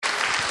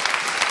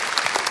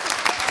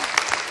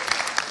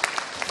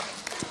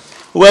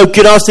Well,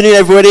 good afternoon,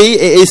 everybody.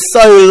 It is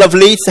so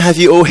lovely to have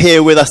you all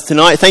here with us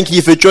tonight. Thank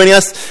you for joining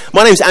us.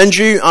 My name's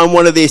Andrew. I'm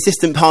one of the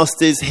assistant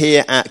pastors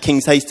here at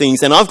King's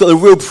Hastings, and I've got the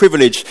real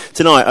privilege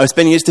tonight of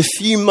spending just a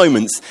few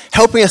moments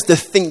helping us to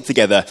think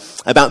together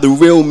about the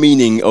real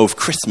meaning of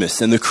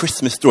Christmas and the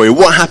Christmas story,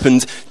 what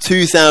happened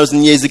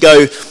 2,000 years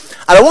ago. And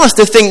I want us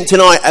to think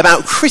tonight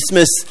about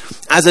Christmas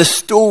as a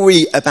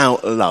story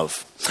about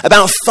love,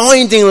 about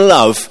finding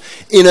love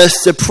in a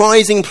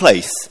surprising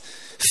place,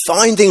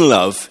 finding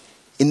love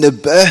in the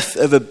birth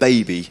of a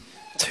baby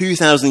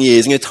 2,000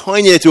 years in a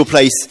tiny little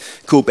place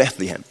called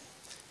Bethlehem.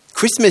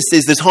 Christmas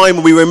is the time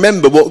when we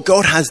remember what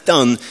God has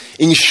done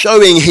in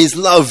showing his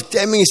love,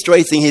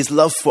 demonstrating his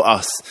love for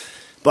us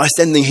by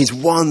sending his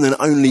one and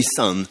only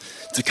Son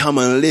to come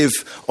and live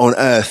on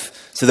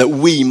earth so that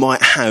we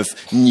might have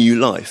new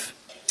life.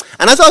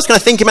 And as I was kind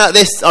of thinking about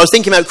this, I was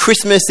thinking about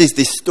Christmas is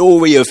this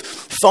story of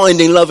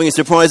finding love in a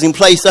surprising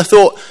place. I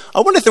thought,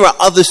 I wonder if there are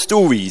other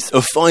stories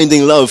of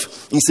finding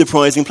love in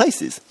surprising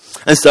places.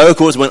 And so, of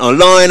course, I went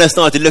online, I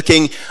started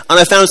looking, and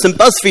I found some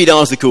BuzzFeed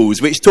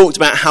articles which talked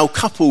about how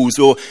couples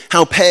or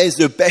how pairs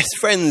of best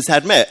friends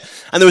had met.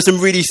 And there were some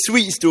really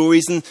sweet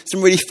stories and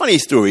some really funny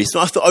stories.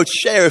 So I thought I would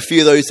share a few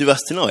of those with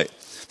us tonight.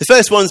 The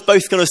first one's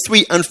both kind of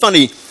sweet and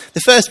funny.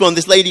 The first one,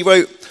 this lady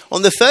wrote,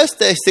 "On the first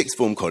day of sixth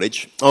form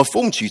college, our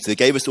form tutor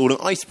gave us all an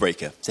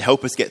icebreaker to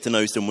help us get to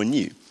know someone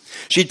new.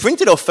 She'd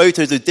printed off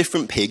photos of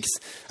different pigs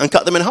and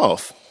cut them in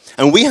half.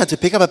 And we had to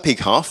pick up a pig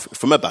half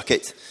from a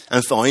bucket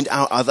and find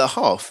our other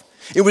half.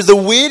 It was the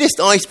weirdest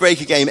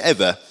icebreaker game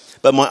ever,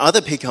 but my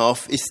other pig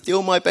half is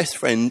still my best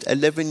friend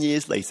 11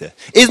 years later."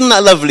 Isn't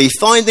that lovely?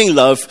 Finding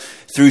love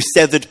through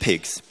severed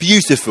pigs.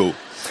 Beautiful.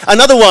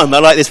 Another one, I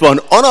like this one.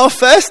 "On our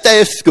first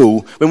day of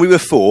school, when we were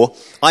 4,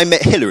 I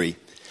met Hillary,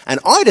 and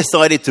I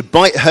decided to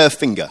bite her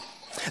finger.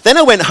 Then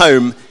I went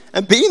home,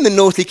 and being the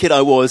naughty kid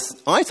I was,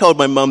 I told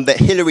my mum that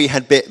Hillary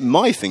had bit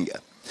my finger.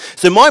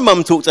 So my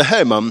mum talked to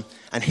her mum,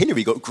 and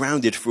Hillary got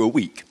grounded for a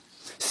week.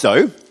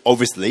 So,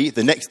 obviously,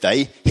 the next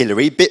day,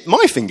 Hillary bit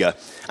my finger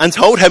and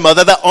told her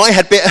mother that I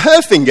had bit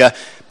her finger,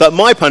 but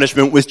my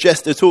punishment was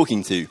just a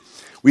talking to.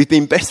 We've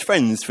been best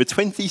friends for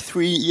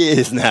 23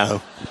 years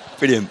now."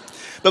 Brilliant.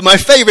 But my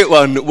favourite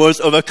one was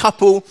of a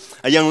couple,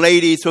 a young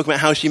lady talking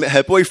about how she met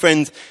her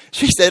boyfriend.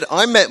 She said,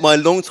 "I met my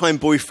longtime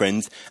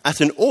boyfriend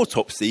at an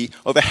autopsy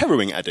of a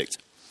heroin addict.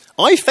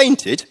 I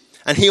fainted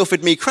and he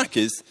offered me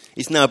crackers.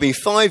 It's now been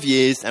 5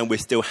 years and we're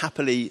still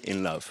happily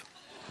in love."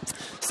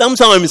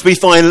 Sometimes we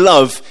find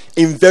love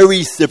in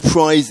very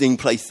surprising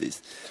places.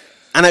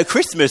 And at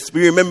Christmas,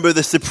 we remember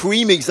the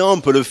supreme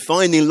example of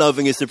finding love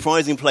in a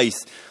surprising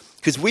place,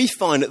 because we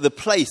find at the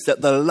place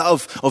that the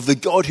love of the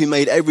God who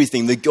made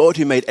everything, the God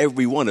who made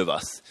every one of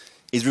us,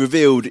 is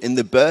revealed in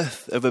the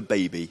birth of a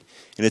baby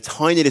in a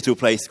tiny little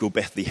place called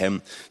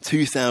Bethlehem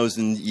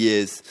 2,000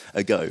 years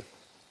ago.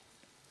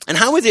 And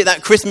how is it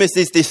that Christmas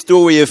is this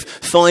story of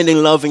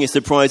finding love in a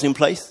surprising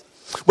place?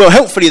 Well,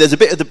 hopefully there's a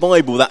bit of the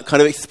Bible that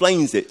kind of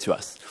explains it to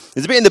us.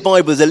 There's a bit in the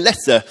Bible, there's a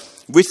letter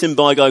written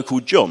by a guy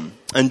called John.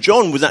 And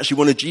John was actually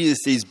one of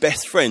Jesus'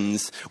 best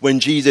friends when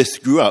Jesus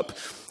grew up.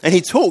 And he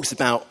talks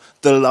about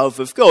the love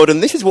of God.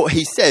 And this is what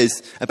he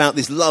says about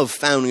this love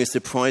found in a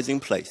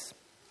surprising place.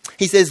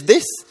 He says,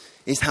 "This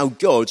is how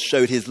God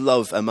showed his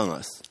love among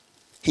us.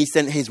 He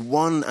sent his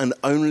one and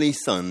only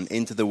Son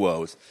into the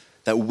world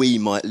that we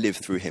might live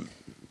through him.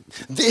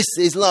 This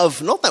is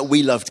love, not that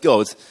we loved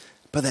God,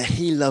 but that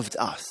he loved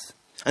us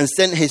and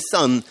sent his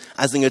Son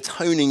as an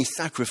atoning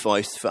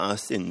sacrifice for our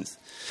sins."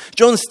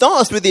 John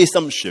starts with the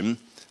assumption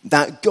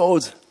that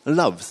God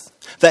loves,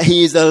 that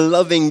he is a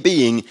loving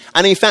being.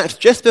 And in fact,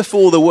 just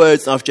before the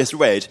words I've just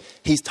read,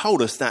 he's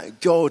told us that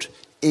God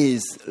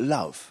is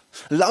love.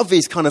 Love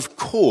is kind of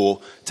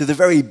core to the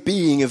very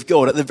being of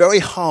God, at the very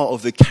heart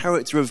of the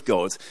character of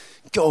God.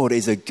 God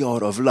is a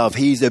God of love.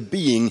 He's a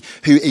being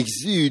who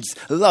exudes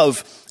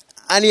love.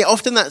 And yet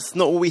often that's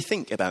not what we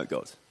think about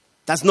God.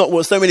 That's not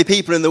what so many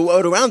people in the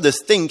world around us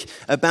think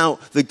about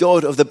the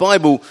God of the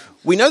Bible.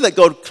 We know that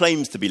God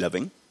claims to be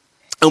loving,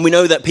 and we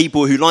know that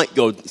people who like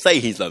God say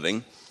he's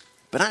loving,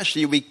 but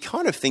actually we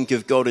kind of think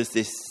of God as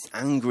this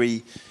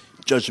angry,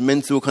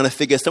 judgmental kind of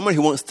figure, someone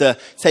who wants to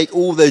take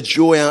all the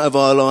joy out of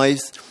our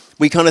lives.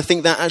 We kind of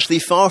think that actually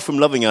far from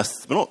loving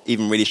us, we're not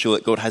even really sure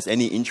that God has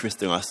any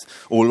interest in us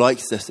or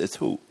likes us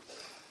at all.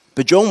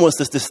 But John wants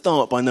us to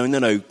start by knowing,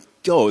 no,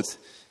 God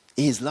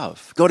is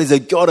love. God is a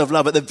God of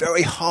love. At the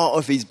very heart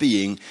of his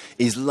being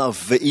is love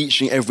for each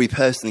and every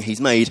person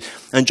he's made.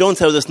 And John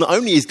tells us not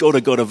only is God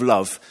a God of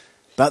love,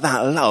 but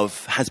that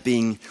love has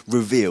been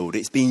revealed.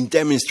 It's been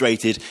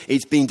demonstrated.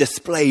 It's been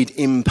displayed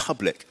in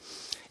public.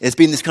 There's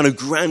been this kind of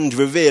grand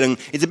reveal. And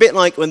it's a bit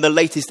like when the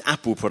latest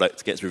Apple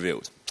product gets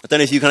revealed. I don't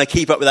know if you kind of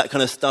keep up with that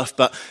kind of stuff,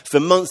 but for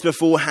months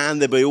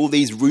beforehand, there'll be all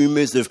these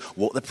rumors of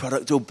what the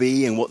product will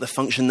be and what the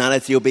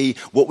functionality will be,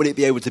 what will it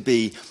be able to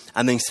be.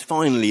 And then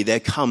finally, there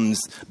comes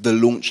the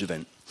launch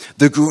event.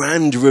 The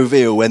grand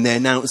reveal when they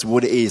announce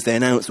what it is. They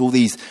announce all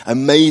these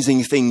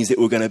amazing things that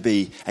we're going to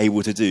be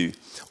able to do.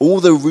 All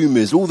the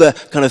rumors, all the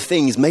kind of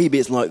things, maybe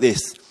it's like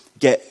this,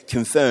 get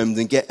confirmed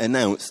and get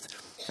announced.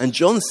 And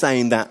John's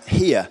saying that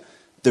here,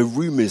 the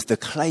rumours, the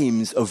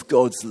claims of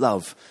God's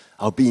love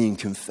are being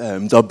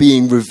confirmed, are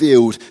being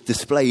revealed,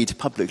 displayed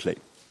publicly.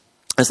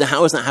 And so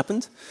how has that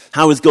happened?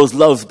 How has God's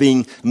love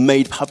been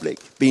made public,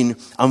 been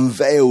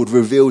unveiled,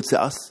 revealed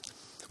to us?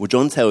 Well,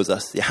 John tells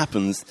us it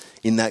happens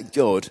in that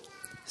God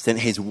sent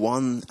his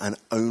one and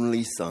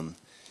only Son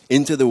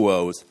into the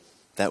world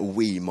that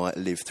we might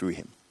live through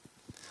him.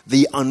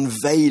 The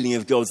unveiling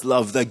of God's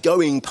love, the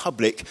going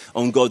public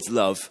on God's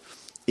love,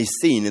 is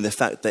seen in the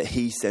fact that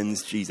he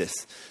sends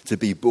Jesus to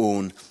be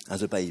born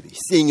as a baby.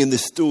 Seeing in the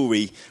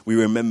story we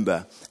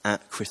remember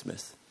at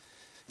Christmas.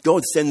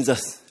 God sends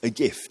us a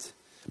gift,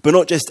 but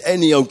not just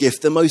any old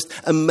gift, the most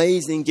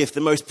amazing gift,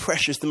 the most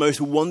precious, the most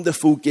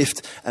wonderful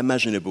gift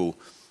imaginable.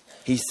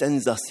 He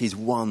sends us his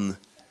one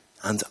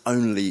and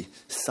only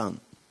Son.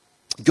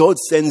 God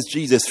sends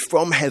Jesus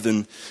from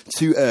heaven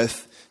to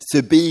earth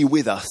to be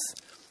with us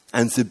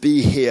and to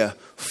be here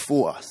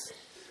for us.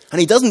 And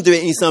he doesn't do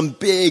it in some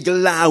big,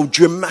 loud,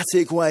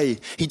 dramatic way.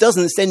 He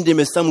doesn't send him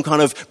as some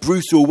kind of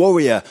brutal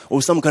warrior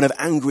or some kind of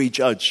angry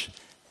judge.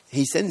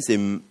 He sends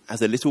him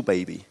as a little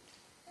baby,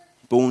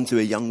 born to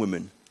a young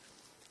woman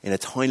in a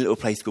tiny little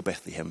place called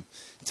Bethlehem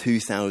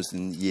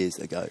 2,000 years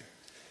ago.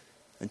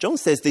 And John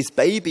says this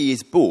baby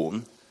is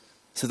born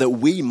so that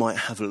we might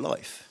have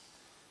life.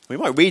 We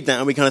might read that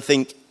and we kind of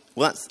think,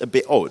 well, that's a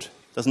bit odd.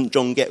 Doesn't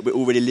John get we're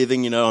already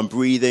living, I'm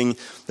breathing,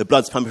 the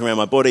blood's pumping around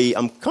my body.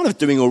 I'm kind of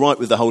doing all right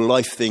with the whole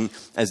life thing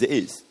as it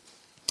is.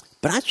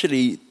 But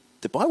actually,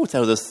 the Bible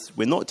tells us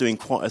we're not doing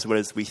quite as well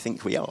as we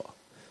think we are.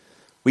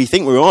 We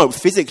think we're all right.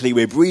 Physically,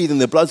 we're breathing,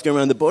 the blood's going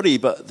around the body.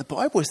 But the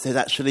Bible says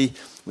actually,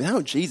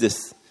 without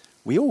Jesus,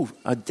 we all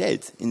are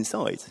dead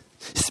inside.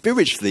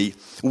 Spiritually,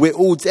 we're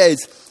all dead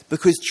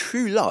because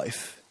true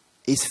life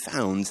is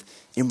found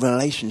in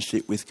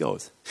relationship with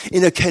God,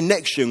 in a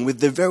connection with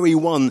the very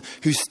one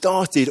who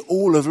started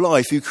all of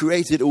life, who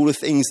created all the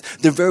things,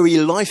 the very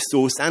life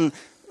source. And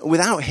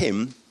without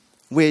him,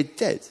 we're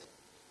dead.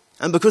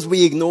 And because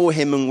we ignore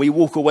him and we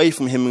walk away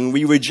from him and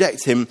we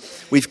reject him,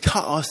 we've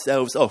cut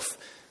ourselves off,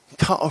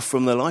 cut off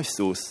from the life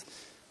source.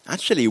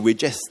 Actually, we're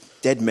just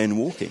dead men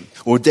walking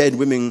or dead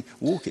women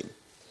walking.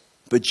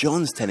 But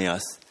John's telling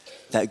us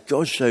that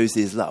God shows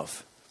his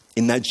love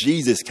in that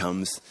Jesus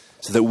comes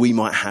so that we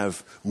might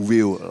have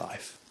real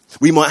life.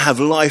 We might have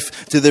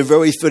life to the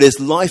very fullest,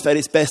 life at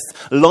its best,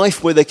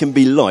 life where there can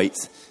be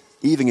light,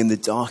 even in the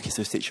darkest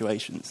of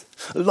situations.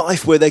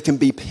 Life where there can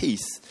be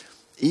peace,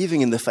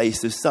 even in the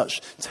face of such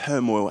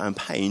turmoil and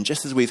pain,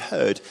 just as we've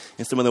heard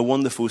in some of the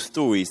wonderful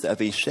stories that have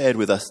been shared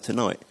with us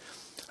tonight.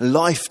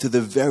 Life to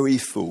the very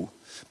full,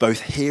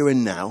 both here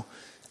and now,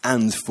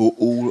 and for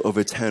all of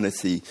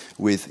eternity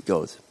with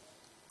God.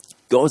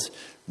 God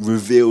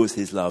reveals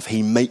his love.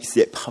 He makes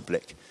it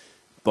public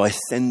by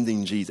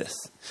sending Jesus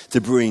to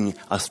bring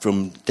us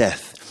from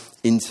death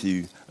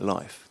into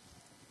life.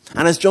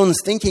 And as John's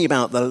thinking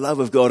about the love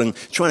of God and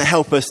trying to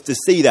help us to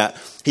see that,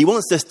 he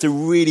wants us to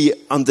really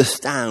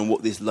understand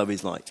what this love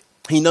is like.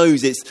 He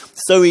knows it's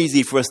so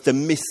easy for us to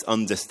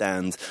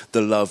misunderstand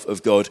the love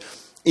of God.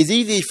 It's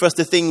easy for us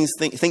to think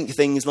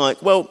things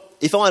like, well,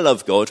 if I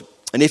love God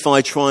and if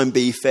I try and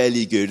be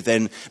fairly good,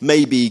 then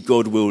maybe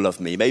God will love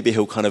me. Maybe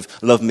he'll kind of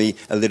love me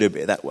a little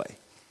bit that way.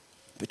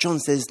 But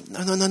John says,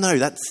 no,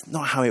 that's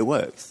not how it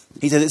works.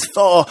 He says it's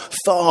far,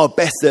 far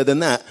better than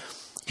that.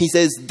 He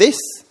says this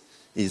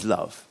is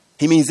love.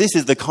 He means this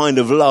is the kind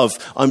of love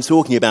I'm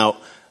talking about.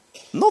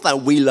 Not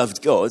that we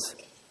loved God,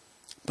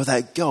 but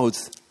that God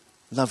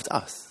loved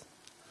us.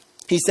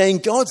 He's saying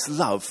God's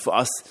love for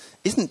us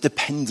isn't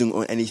dependent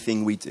on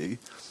anything we do.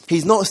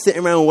 He's not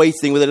sitting around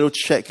waiting with a little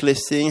checklist,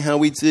 seeing how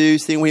we do,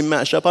 seeing we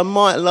match up. I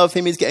might love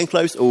him, he's getting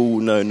close. Oh,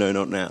 no,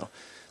 not now.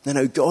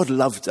 No, God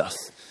loved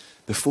us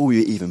before we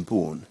were even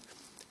born,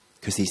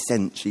 because he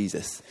sent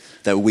Jesus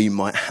that we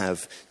might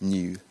have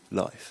new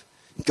life.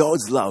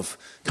 God's love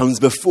comes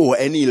before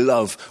any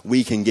love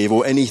we can give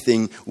or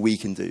anything we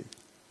can do.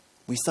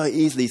 We so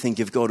easily think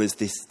of God as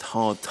this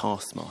hard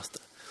taskmaster,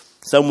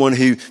 someone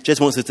who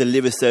just wants us to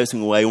live a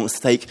certain way, wants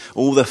to take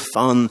all the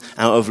fun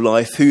out of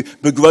life, who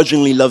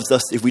begrudgingly loves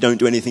us if we don't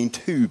do anything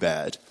too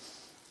bad.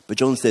 But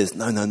John says,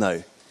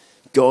 no.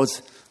 God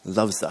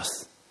loves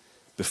us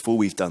before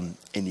we've done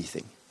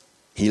anything.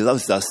 He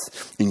loves us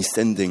in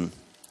sending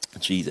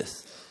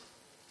Jesus.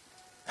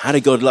 How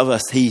did God love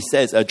us?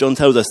 John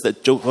tells us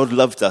that God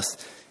loved us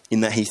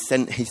in that he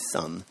sent his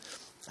Son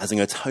as an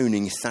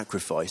atoning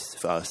sacrifice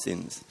for our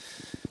sins.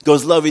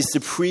 God's love is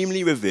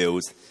supremely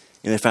revealed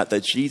in the fact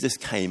that Jesus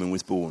came and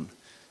was born.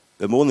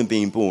 But more than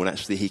being born,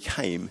 actually, he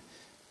came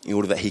in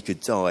order that he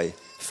could die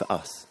for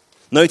us.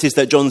 Notice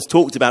that John's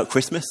talked about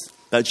Christmas,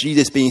 about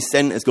Jesus being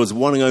sent as God's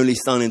one and only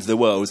Son into the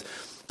world.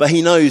 But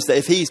he knows that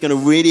if he's going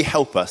to really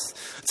help us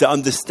to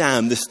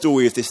understand the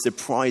story of this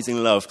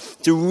surprising love,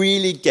 to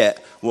really get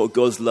what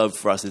God's love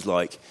for us is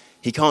like,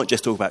 he can't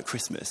just talk about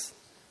Christmas.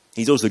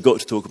 He's also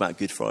got to talk about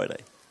Good Friday.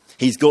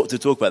 He's got to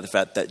talk about the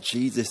fact that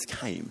Jesus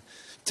came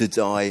to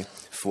die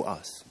for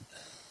us.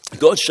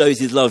 God shows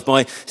his love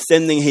by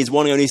sending his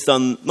one and only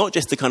Son, not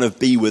just to kind of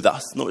be with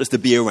us, not just to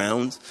be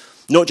around,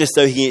 Not just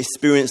so he can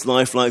experience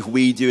life like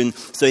we do and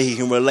so he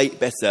can relate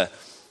better.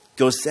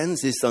 God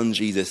sends his son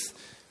Jesus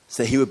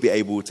so he would be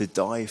able to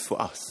die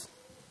for us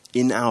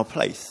in our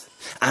place,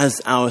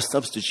 as our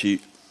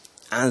substitute,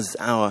 as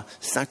our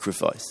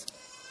sacrifice.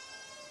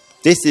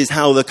 This is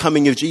how the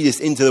coming of Jesus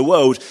into the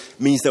world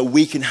means that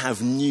we can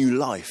have new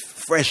life,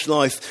 fresh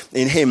life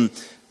in him,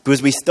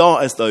 because we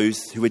start as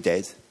those who are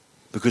dead,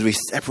 because we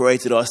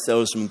separated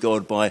ourselves from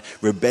God by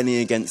rebelling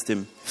against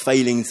him,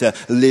 failing to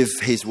live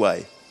his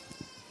way.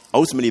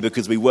 Ultimately,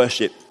 because we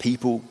worship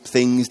people,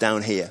 things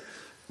down here,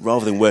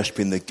 rather than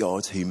worshipping the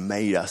God who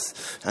made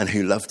us and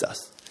who loved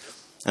us.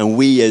 And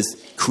we as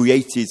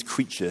created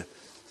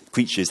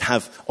creatures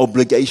have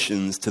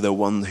obligations to the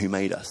one who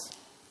made us.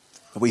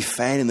 We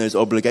fail in those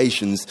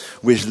obligations,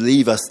 which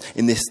leave us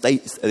in this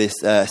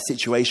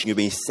situation of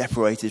being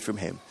separated from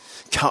him,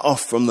 cut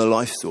off from the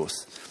life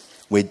source.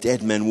 We're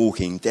dead men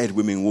walking, dead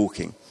women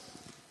walking.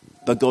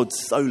 But God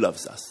so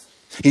loves us.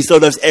 He so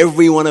loves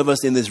every one of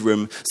us in this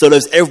room, so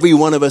loves every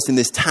one of us in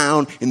this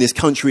town, in this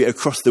country,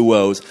 across the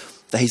world,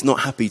 that he's not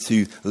happy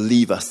to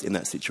leave us in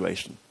that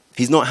situation.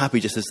 He's not happy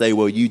just to say,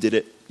 well, you did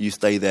it, you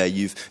stay there,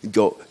 you've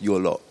got your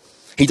lot.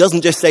 He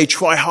doesn't just say,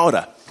 try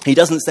harder. He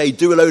doesn't say,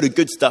 do a load of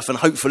good stuff and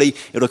hopefully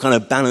it'll kind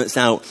of balance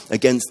out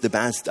against the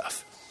bad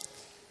stuff.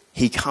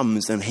 He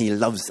comes and he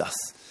loves us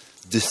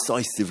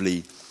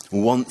decisively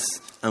once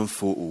and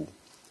for all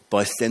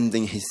by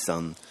sending his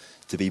son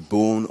to be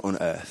born on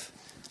earth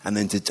and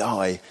then to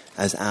die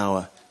as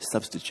our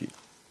substitute.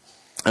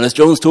 And as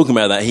John's talking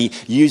about that, he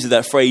uses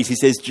that phrase. He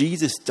says,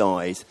 Jesus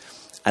died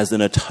as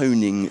an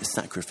atoning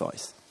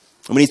sacrifice.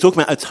 And when he's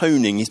talking about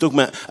atoning, he's talking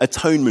about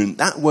atonement.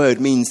 That word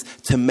means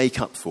to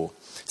make up for,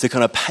 to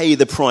kind of pay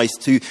the price,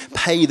 to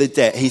pay the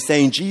debt. He's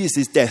saying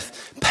Jesus'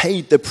 death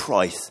paid the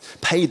price,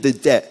 paid the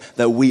debt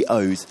that we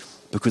owed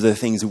because of the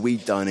things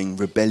we'd done in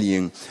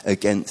rebellion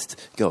against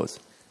God.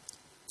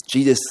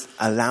 Jesus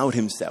allowed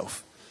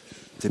himself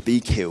to be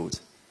killed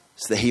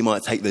so that he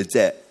might take the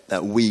debt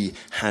that we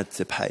had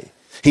to pay.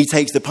 He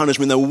takes the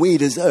punishment that we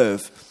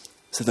deserve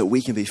so that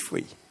we can be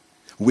free.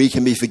 We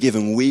can be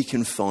forgiven. We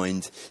can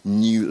find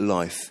new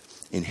life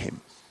in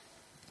him.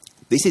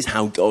 This is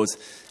how God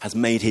has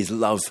made his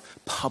love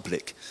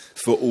public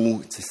for all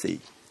to see.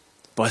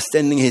 By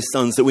sending his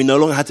son so that we no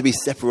longer have to be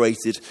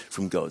separated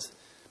from God,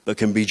 but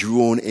can be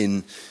drawn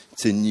in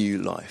to new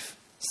life.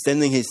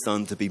 Sending his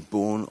son to be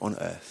born on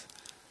earth,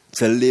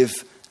 to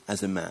live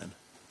as a man,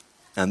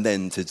 and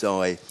then to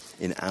die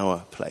in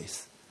our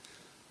place.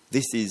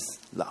 This is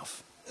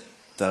love.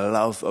 The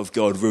love of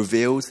God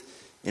revealed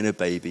in a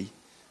baby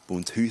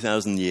born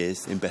 2,000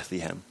 years in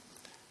Bethlehem.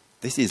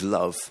 This is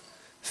love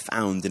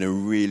found in a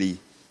really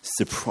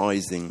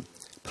surprising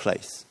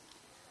place.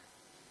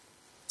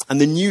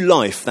 And the new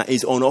life that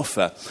is on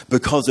offer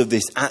because of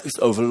this act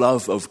of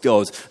love of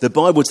God, the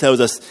Bible tells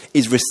us,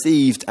 is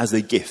received as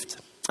a gift.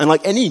 And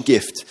like any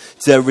gift,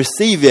 to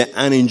receive it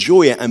and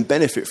enjoy it and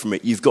benefit from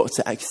it, you've got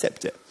to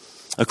accept it.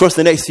 Across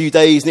the next few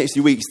days, next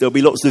few weeks, there'll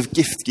be lots of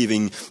gift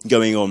giving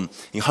going on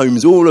in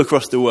homes all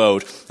across the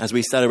world as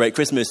we celebrate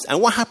Christmas.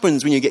 And what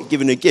happens when you get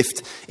given a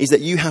gift is that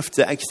you have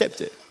to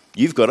accept it.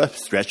 You've got to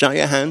stretch out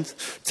your hand,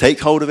 take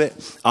hold of it,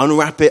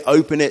 unwrap it,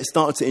 open it,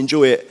 start to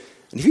enjoy it.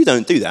 And if you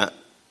don't do that,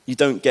 you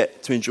don't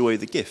get to enjoy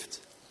the gift.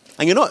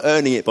 And you're not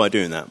earning it by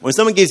doing that. When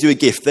someone gives you a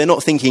gift, they're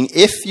not thinking,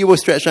 if you will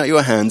stretch out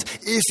your hand,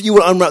 if you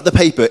will unwrap the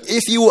paper,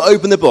 if you will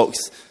open the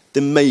box,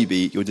 then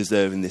maybe you're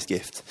deserving this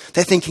gift.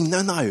 They're thinking,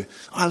 no,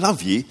 I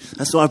love you,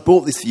 and so I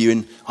bought this for you,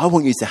 and I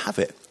want you to have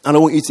it, and I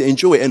want you to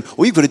enjoy it, and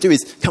all you've got to do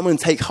is come and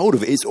take hold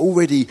of it. It's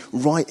already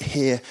right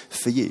here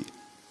for you.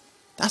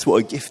 That's what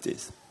a gift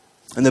is.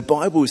 And the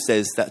Bible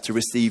says that to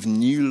receive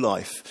new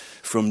life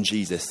from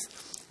Jesus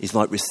is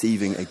like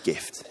receiving a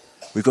gift.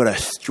 We've got to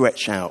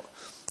stretch out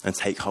and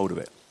take hold of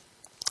it.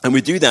 And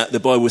we do that, the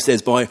Bible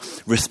says, by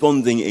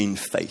responding in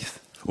faith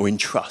or in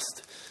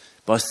trust.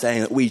 By saying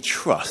that we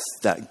trust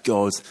that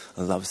God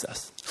loves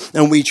us.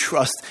 And we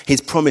trust his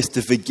promise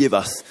to forgive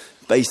us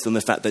based on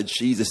the fact that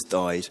Jesus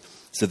died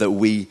so that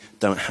we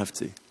don't have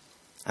to.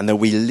 And that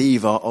we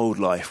leave our old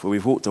life where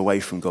we've walked away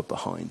from God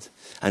behind.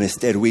 And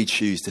instead we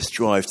choose to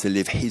strive to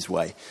live his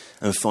way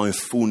and find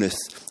fullness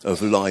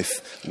of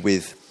life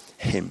with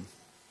him.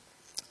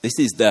 This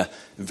is the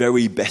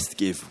very best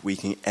gift we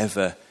can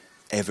ever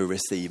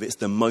receive. It's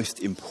the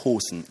most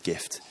important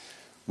gift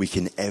we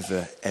can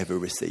ever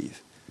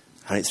receive.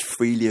 And it's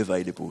freely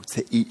available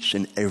to each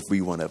and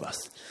every one of us.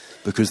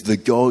 Because the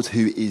God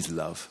who is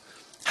love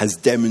has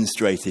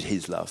demonstrated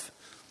his love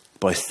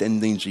by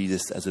sending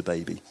Jesus as a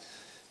baby,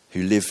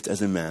 who lived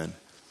as a man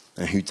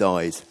and who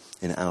died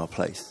in our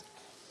place.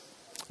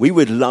 We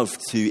would love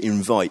to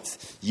invite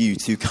you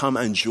to come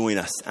and join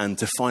us and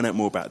to find out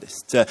more about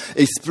this, to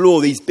explore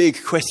these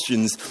big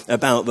questions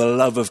about the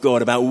love of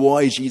God, about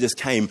why Jesus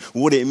came,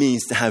 what it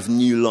means to have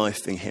new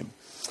life in him.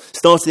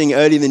 Starting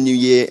early in the new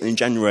year, in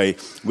January,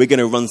 we're going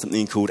to run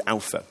something called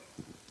Alpha.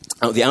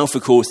 The Alpha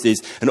course is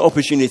an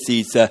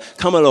opportunity to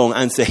come along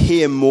and to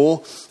hear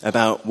more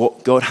about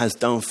what God has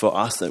done for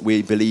us that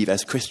we believe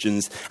as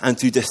Christians, and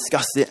to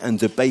discuss it and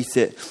debate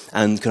it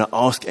and kind of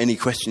ask any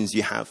questions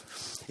you have.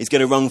 It's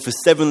going to run for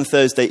 7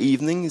 Thursday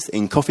evenings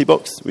in Coffee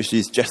Box, which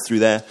is just through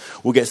there.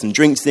 We'll get some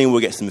drinks in,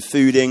 we'll get some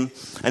food in,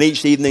 and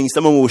each evening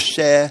someone will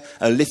share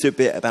a little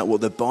bit about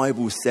what the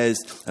Bible says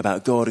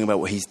about God and about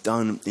what he's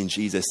done in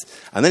Jesus.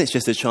 And then it's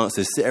just a chance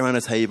to sit around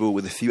a table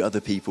with a few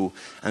other people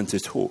and to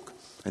talk,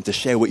 and to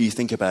share what you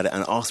think about it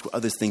and ask what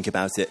others think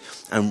about it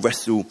and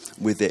wrestle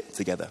with it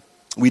together.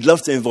 We'd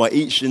love to invite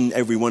each and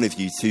every one of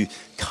you to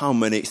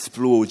come and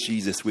explore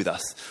Jesus with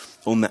us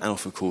on the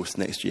Alpha course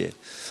next year.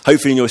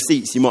 Hopefully in your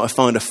seats you might have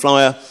found a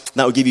flyer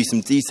that will give you some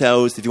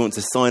details. If you want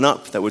to sign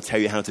up, that will tell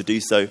you how to do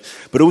so.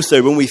 But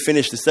also when we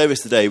finish the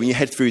service today, when you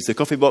head through to the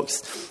Coffee Box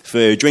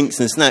for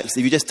drinks and snacks,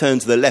 if you just turn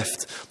to the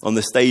left on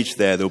the stage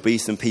there'll be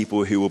some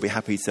people who will be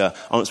happy to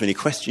answer any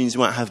questions you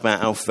might have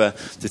about Alpha,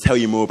 to tell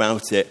you more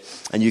about it,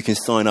 and you can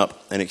sign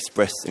up and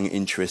express an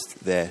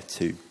interest there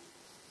too.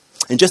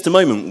 In just a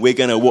moment, we're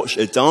going to watch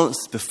a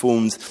dance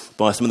performed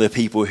by some of the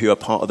people who are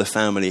part of the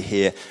family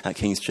here at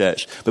King's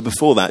Church. But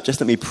before that, just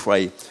let me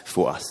pray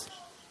for us.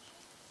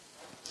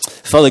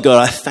 Father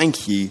God, I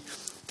thank you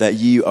that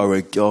you are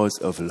a God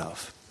of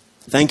love.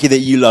 Thank you that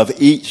you love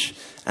each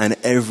and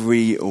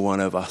every one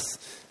of us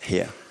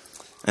here.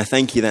 And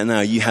thank you that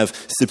now you have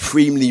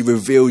supremely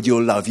revealed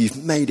your love.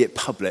 You've made it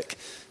public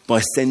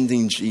by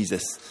sending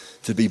Jesus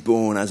to be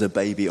born as a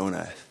baby on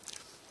earth.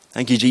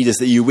 Thank you, Jesus,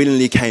 that you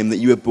willingly came, that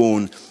you were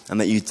born, and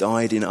that you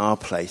died in our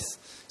place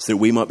so that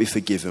we might be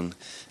forgiven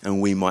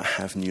and we might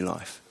have new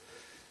life.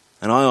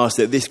 And I ask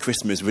that this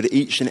Christmas, would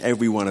each and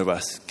every one of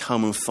us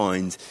come and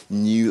find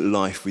new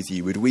life with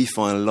you? Would we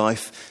find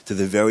life to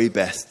the very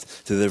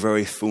best, to the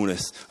very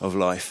fullness of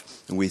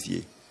life with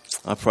you?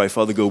 I pray,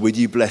 Father God, would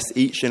you bless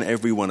each and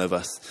every one of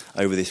us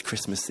over this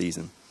Christmas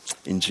season?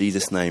 In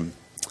Jesus' name,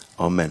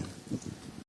 amen.